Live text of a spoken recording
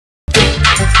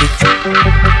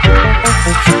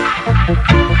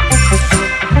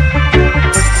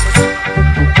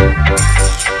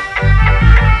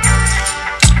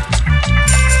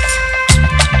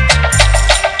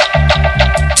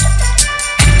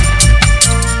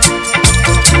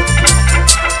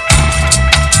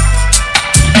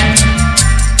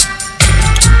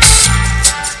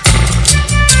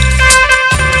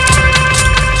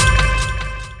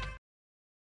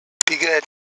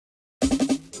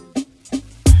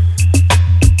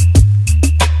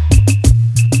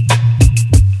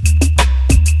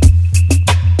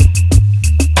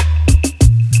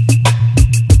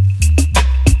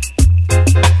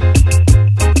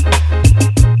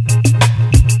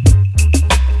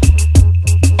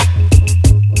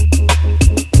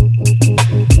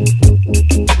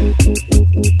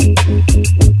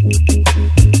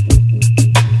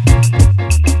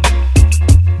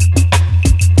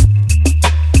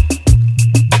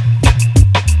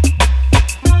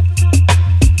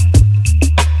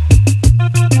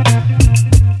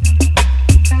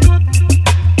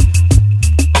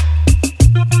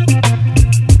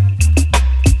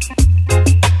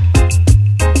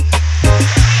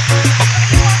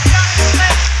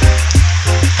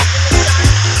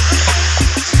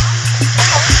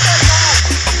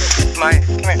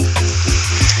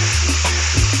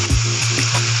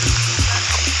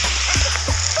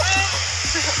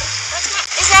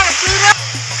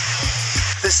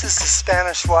This is the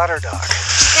Spanish water dog.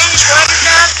 Spanish water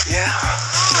dog? Yeah.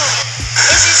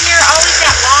 Oh. Is his hair always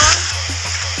that long?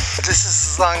 This is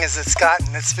as long as it's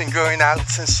gotten. It's been growing out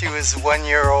since she was 1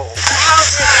 year old. How old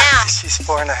is it now? She's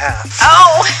 4.5.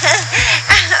 Oh,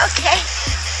 okay.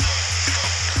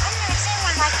 I've never seen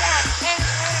one like that. Do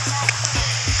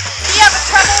you have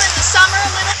trouble in the summer a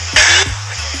little?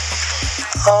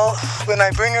 Oh, when I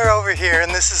bring her over here,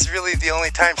 and this is really the only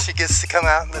time she gets to come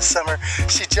out in the summer,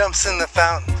 she jumps in the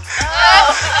fountain.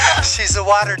 Oh. She's a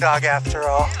water dog after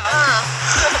all. Oh.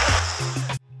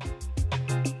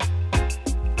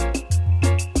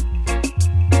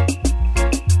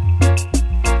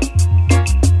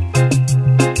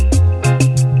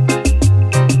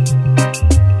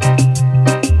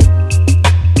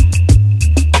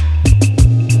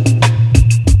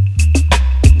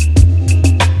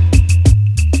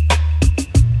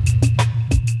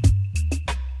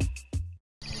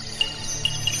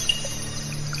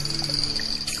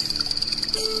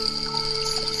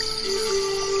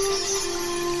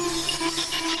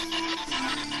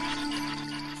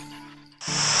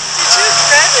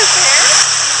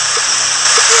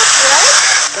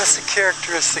 That's a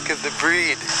characteristic of the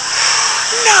breed.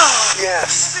 No!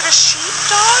 Yes. Is it a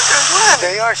sheepdog or what?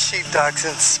 They are sheepdogs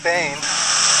in Spain.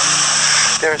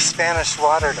 They're a Spanish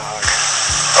water dog.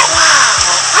 Wow!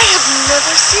 I have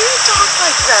never seen a dog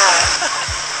like that.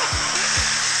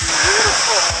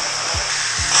 Beautiful.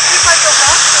 He's like a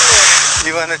rasta.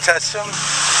 You want to touch them?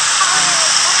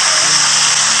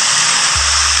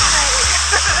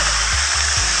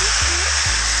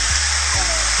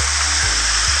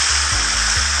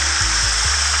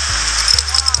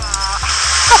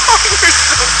 You're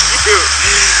so cute.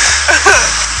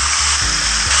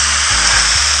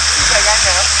 He's like, I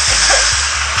know.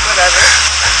 Whatever.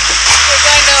 Like,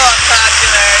 I know I'm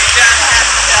popular. You don't have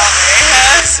to tell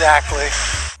me. Exactly.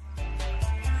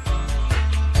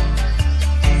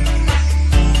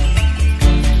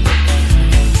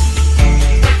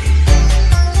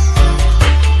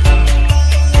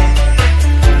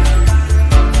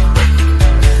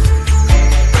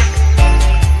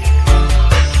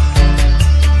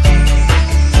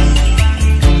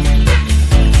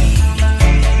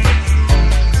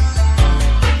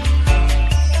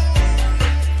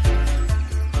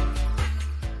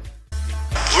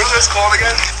 Called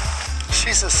again?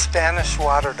 She's a Spanish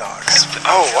water dog.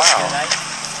 Oh, wow.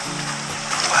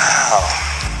 Wow.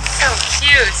 So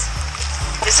cute.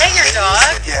 Is that your dog?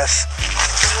 Yes.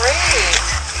 Great.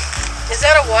 Is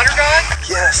that a water dog?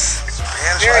 Yes.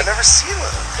 Spanish? I've never seen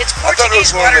one. It's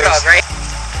Portuguese water dog, right?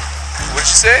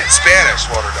 What'd you say? Spanish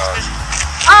water dog.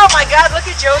 Oh my God, look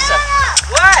at Joseph.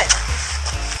 What?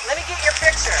 Let me get your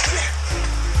picture.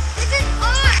 This is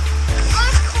us.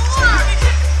 Us cool.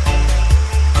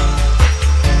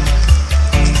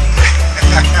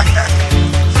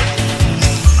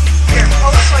 Here,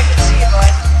 hold it so I can see you,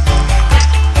 bud.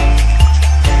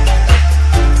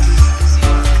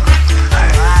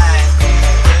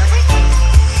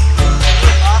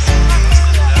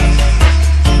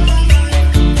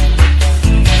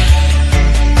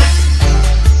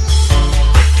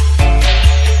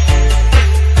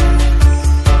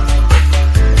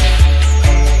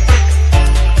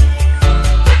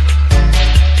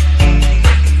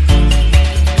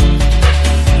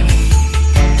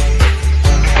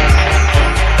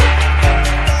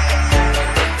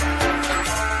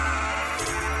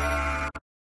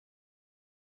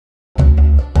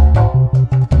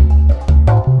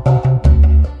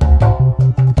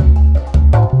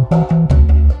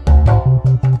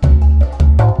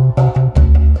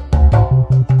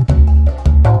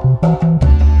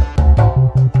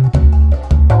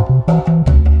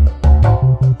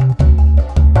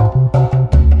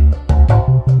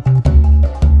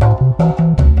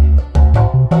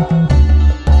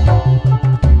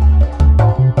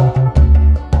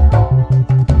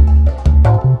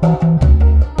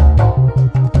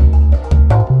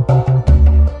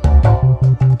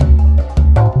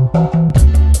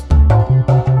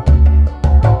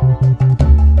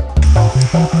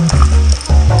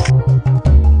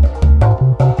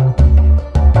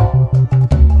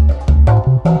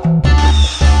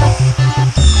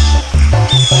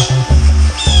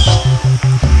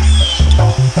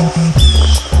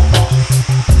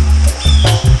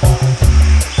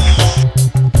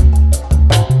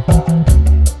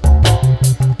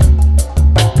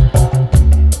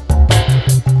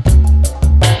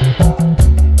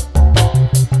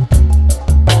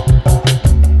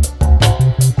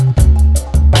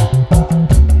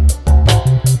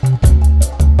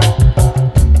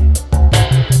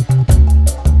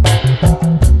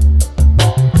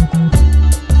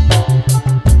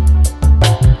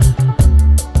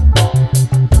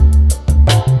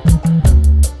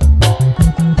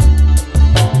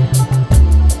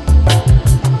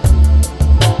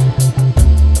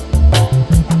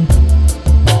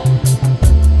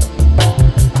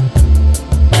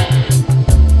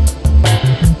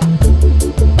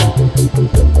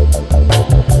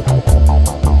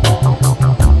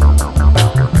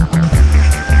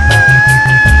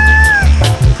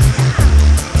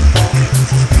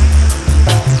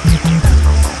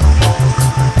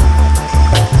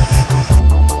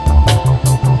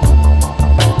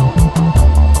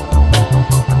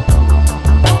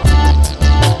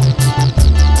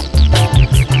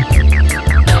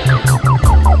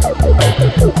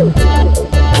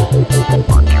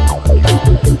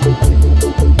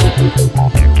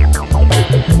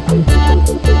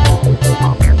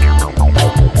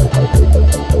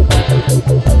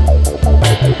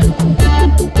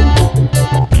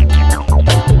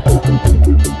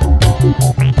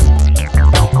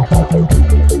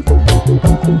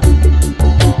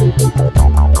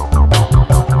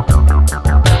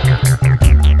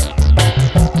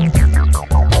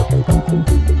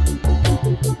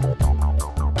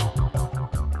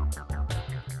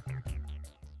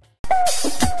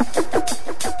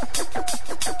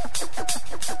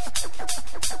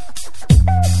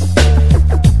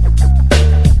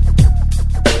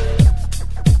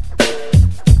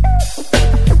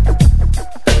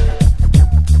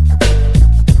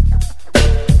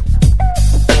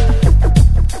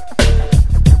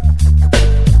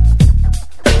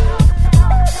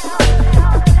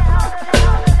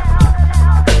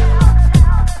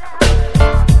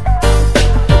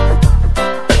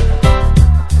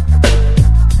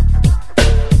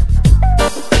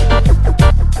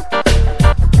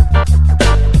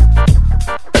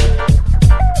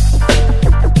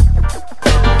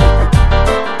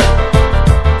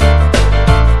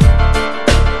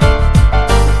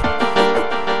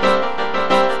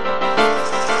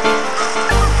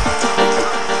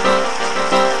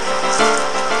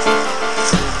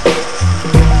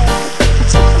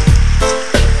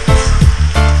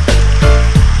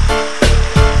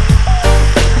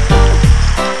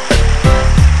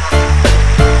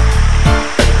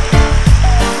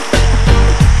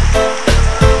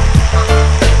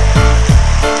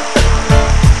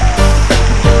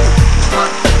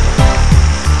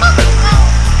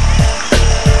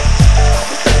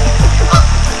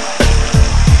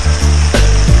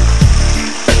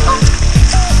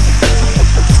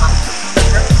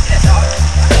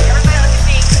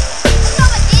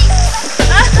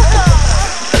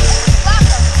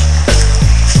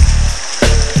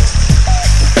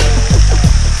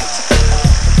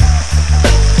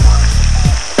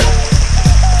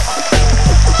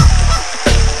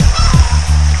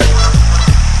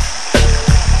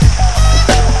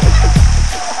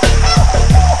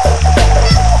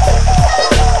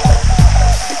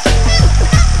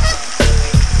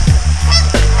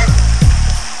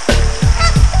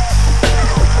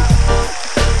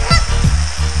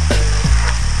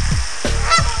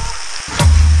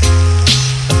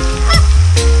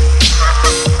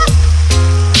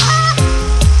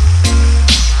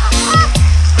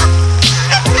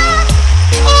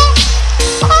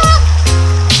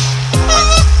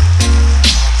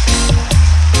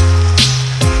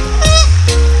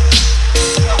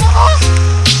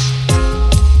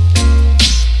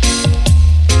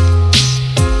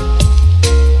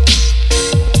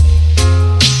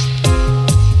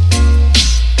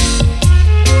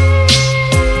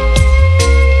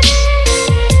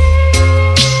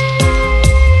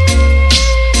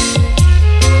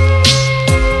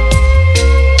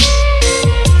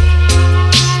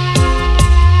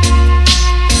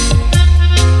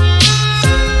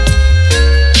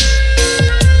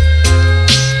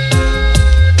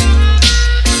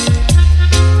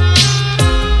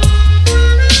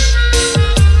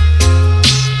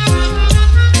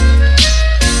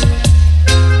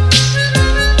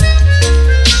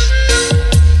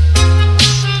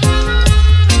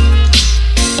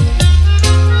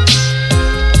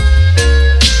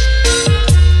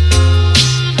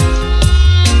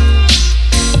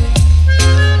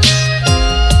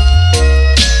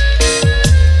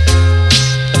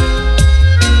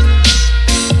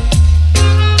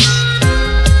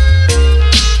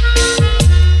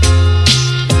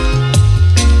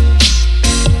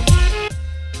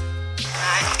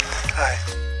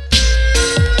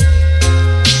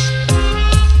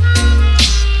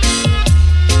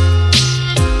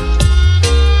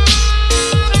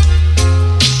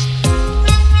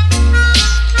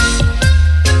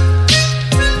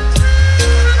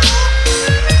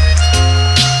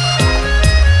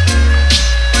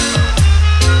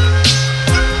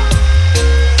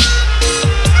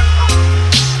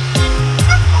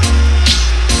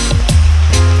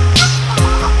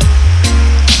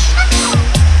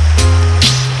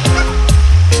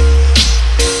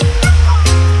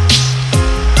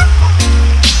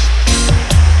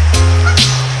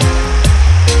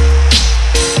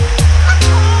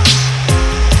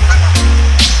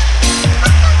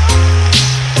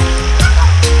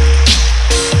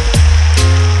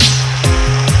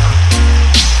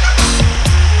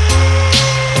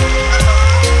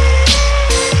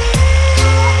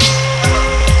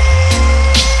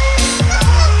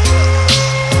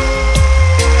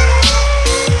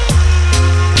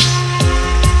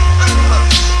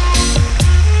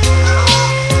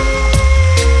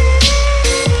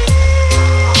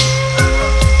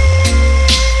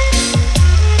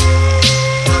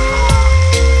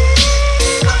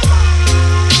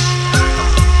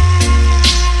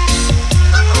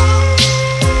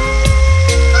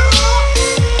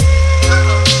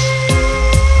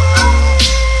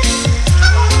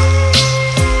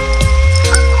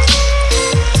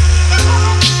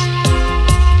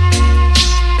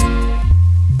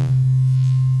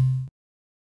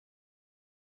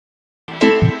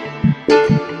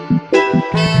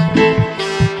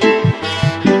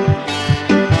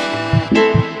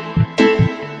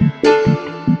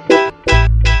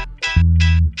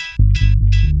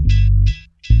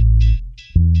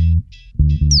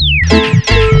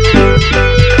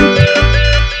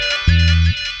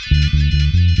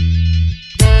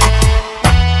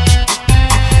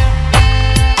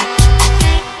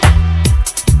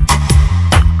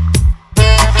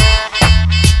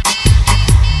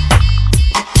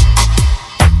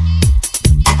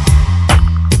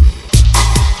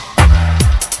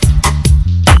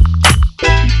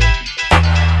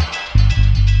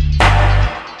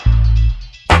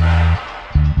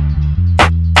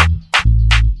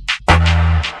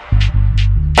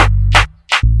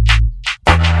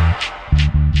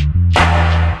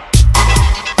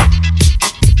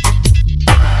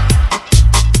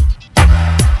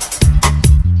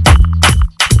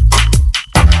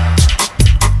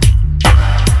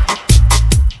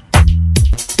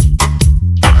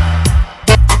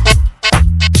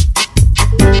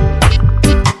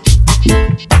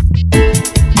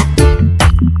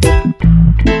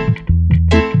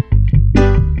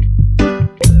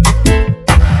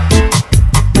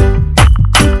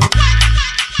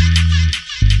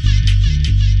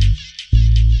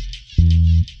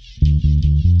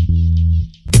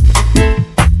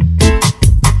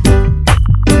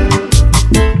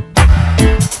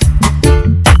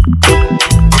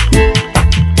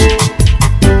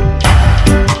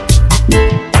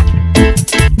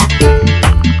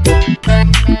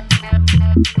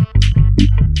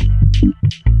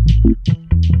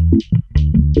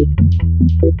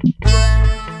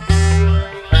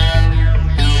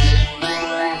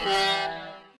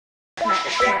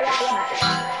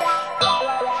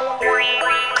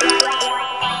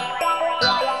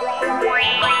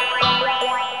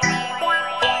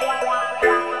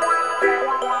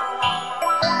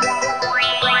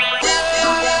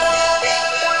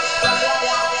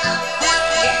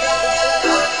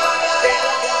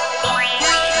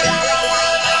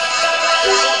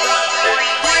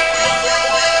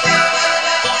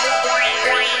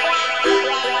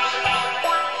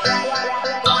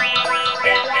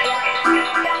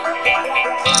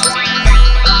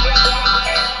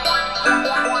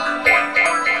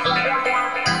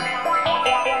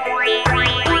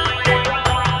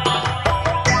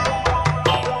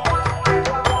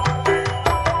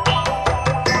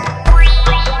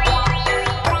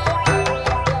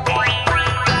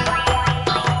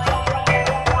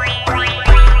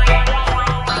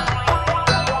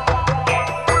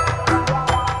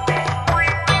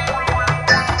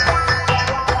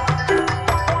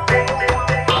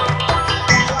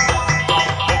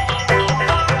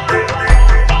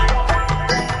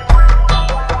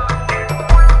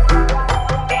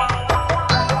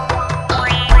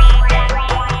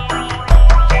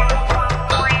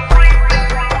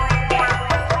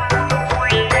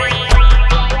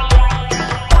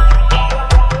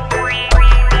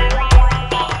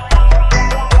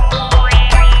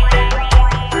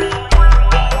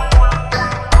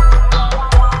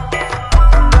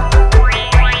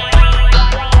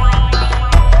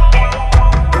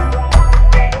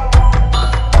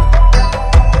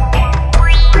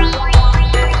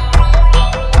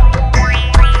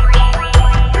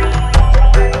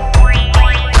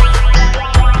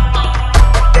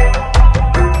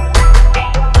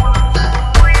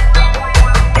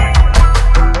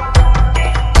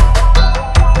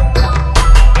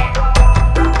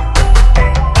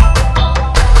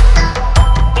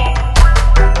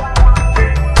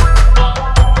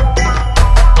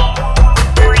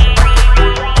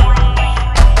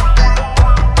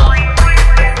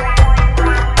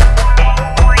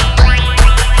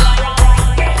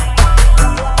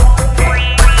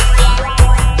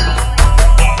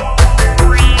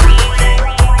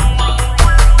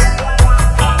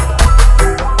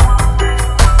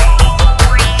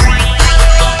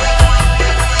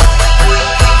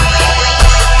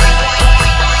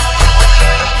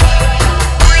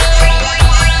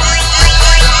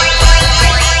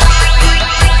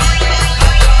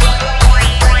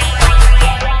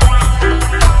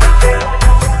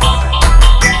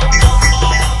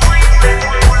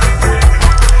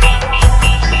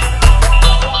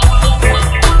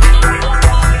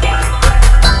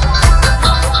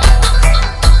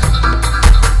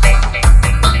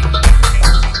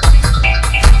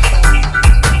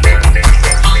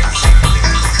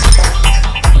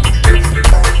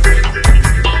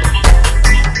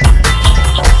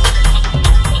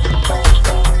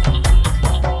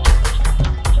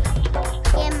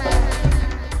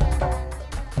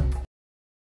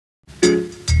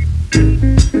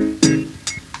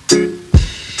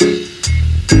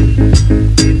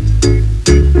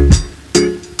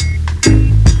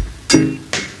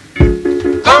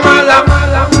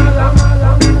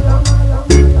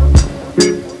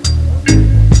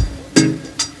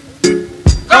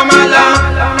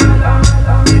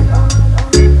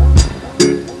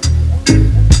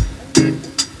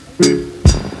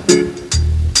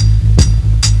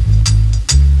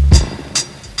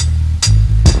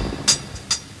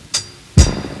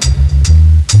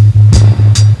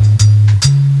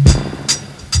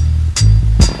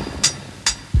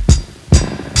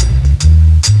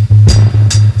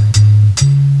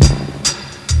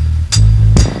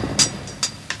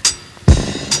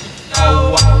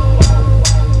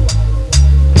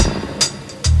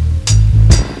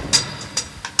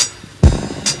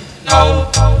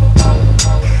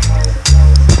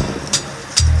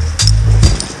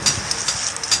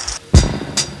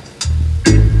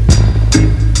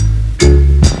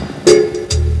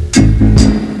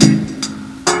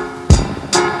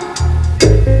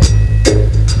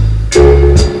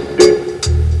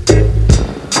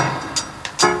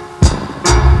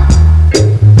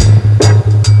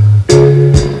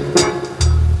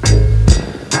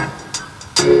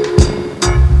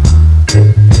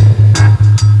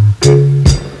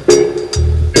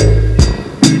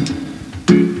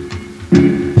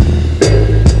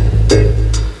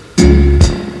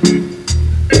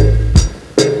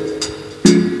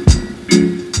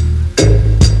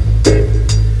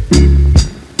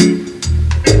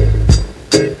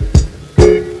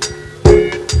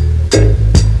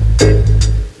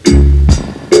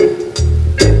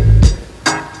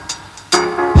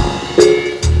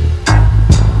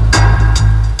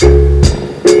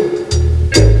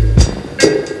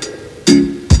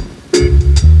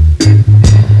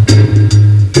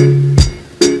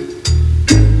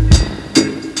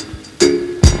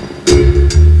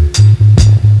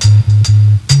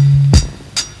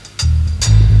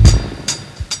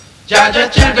 Georgia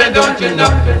children, don't you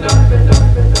know?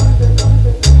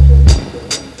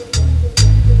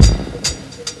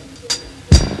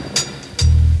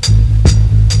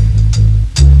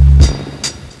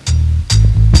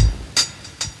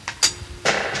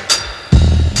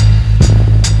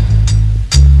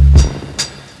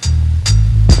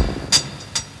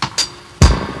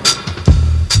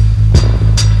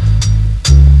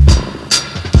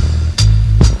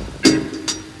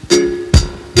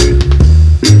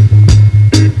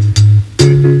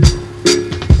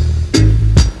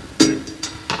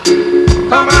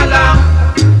 Come along.